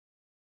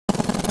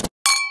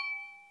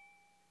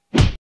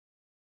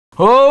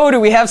Oh, do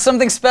we have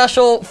something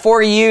special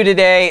for you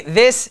today?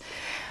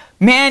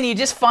 Man, you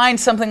just find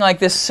something like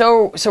this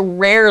so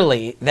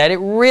rarely that it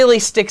really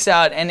sticks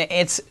out, and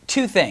it's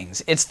two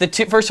things.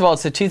 First of all,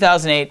 it's the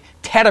 2008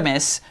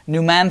 Termes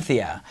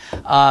Numanthia,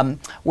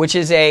 which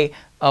is a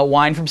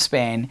wine from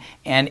Spain,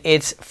 and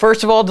it's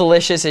first of all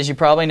delicious, as you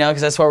probably know,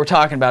 because that's why we're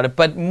talking about it.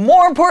 But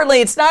more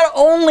importantly, it's not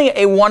only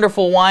a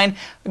wonderful wine,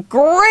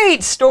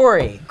 great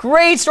story,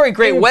 great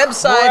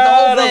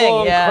website, the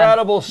whole thing.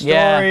 Incredible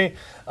story.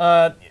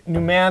 Yeah.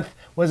 Numanth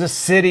is a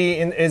city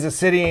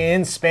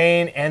in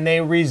Spain, and they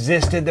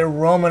resisted the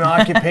Roman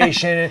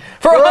occupation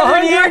for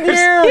 100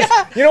 years.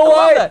 Yeah, you know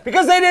why?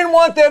 Because they didn't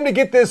want them to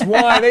get this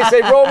wine. They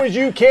said, Romans,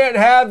 you can't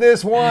have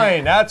this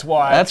wine. That's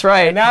why. That's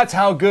right. And that's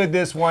how good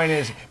this wine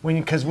is.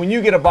 Because when you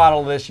get a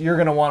bottle of this, you're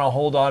going to want to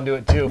hold on to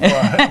it too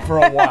for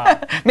a while.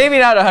 Maybe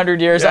not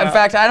 100 years. Yeah. In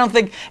fact, I don't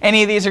think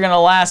any of these are going to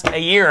last a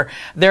year.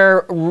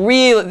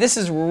 This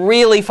is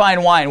really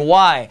fine wine.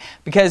 Why?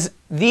 Because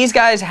these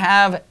guys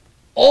have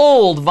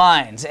old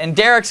vines, and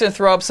Derek's gonna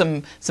throw up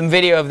some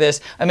video of this.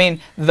 I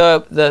mean,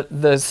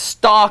 the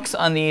stalks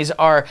on these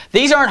aren't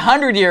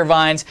 100-year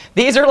vines.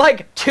 These are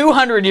like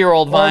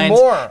 200-year-old vines,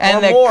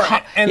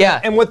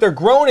 and what they're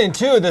grown in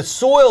too. The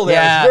soil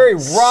there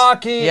is very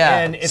rocky,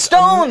 and it's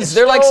stones.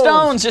 They're like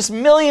stones, just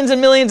millions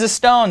and millions of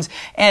stones,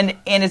 and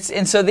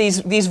so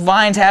these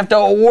vines have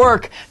to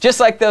work just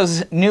like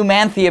those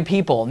Numanthia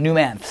people,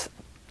 Numanths?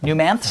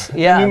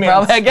 Yeah,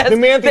 probably. I guess the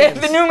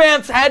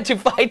Numanths had to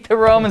fight the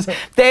Romans.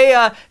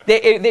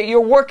 You're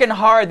working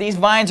hard. These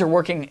vines are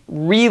working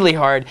really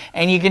hard,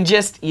 and you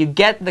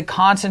get the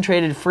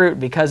concentrated fruit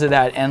because of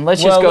that. And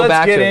let's just go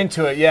back to it. Let's get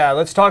into it. Yeah,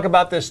 let's talk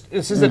about this.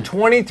 This is a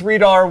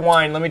 $23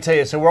 wine. Let me tell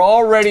you. So we're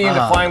already into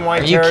fine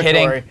wine territory.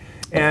 Kidding?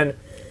 And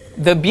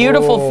the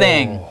beautiful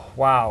thing.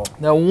 Wow.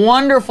 The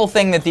wonderful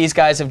thing that these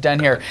guys have done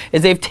here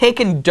is they've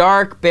taken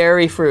dark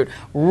berry fruit,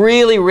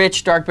 really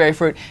rich dark berry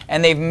fruit,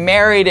 and they've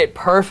married it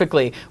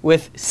perfectly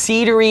with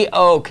cedary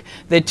oak.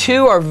 The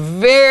two are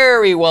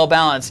very well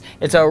balanced.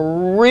 It's a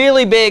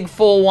really big,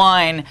 full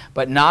wine,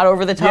 but not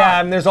over the top.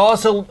 Yeah, and there's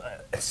also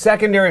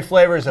secondary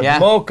flavors of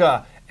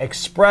mocha,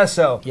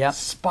 espresso,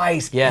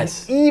 spice, and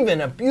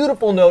even a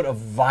beautiful note of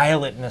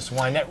violet in this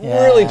wine that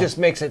really just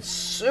makes it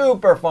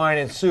super fine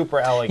and super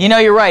elegant. You know,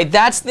 you're right.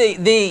 That's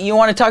you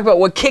want to talk about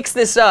what kicks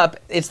this up.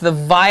 It's the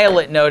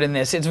violet note in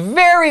this. It's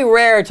very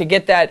rare to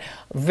get that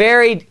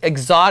very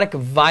exotic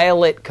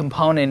violet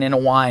component in a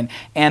wine,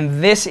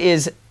 and this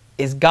is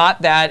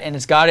got that, and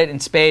it's got it in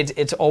spades.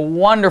 It's a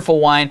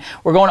wonderful wine.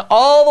 We're going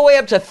all the way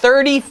up to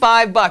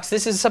 $35.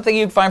 This is something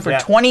you can find for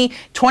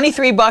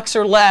 $23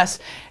 or less.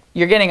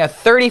 You're getting a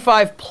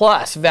 35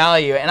 plus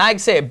value, and I'd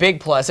say a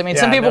big plus. I mean,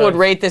 some people would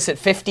rate this at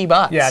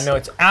 $50. Yeah, no,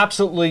 it's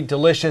absolutely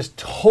delicious.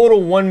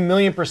 Total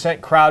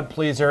 1,000,000% crowd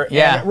pleaser.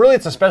 Yeah. And really,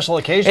 it's a special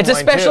occasion wine, It's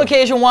a special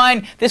occasion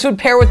wine. This would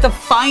pair with the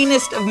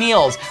finest of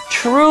meals.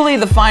 Truly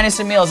the finest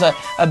of meals. A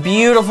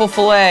beautiful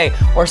filet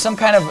or some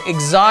kind of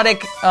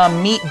exotic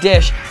meat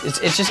dish.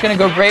 It's just going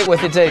to go great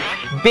with. It's a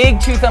big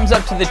 2 thumbs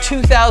up to the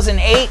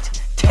 2008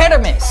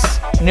 Termes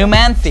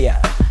Numanthia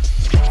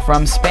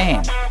from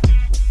Spain.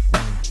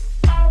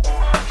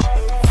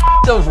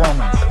 Those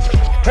Romans.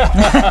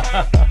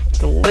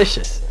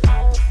 Delicious.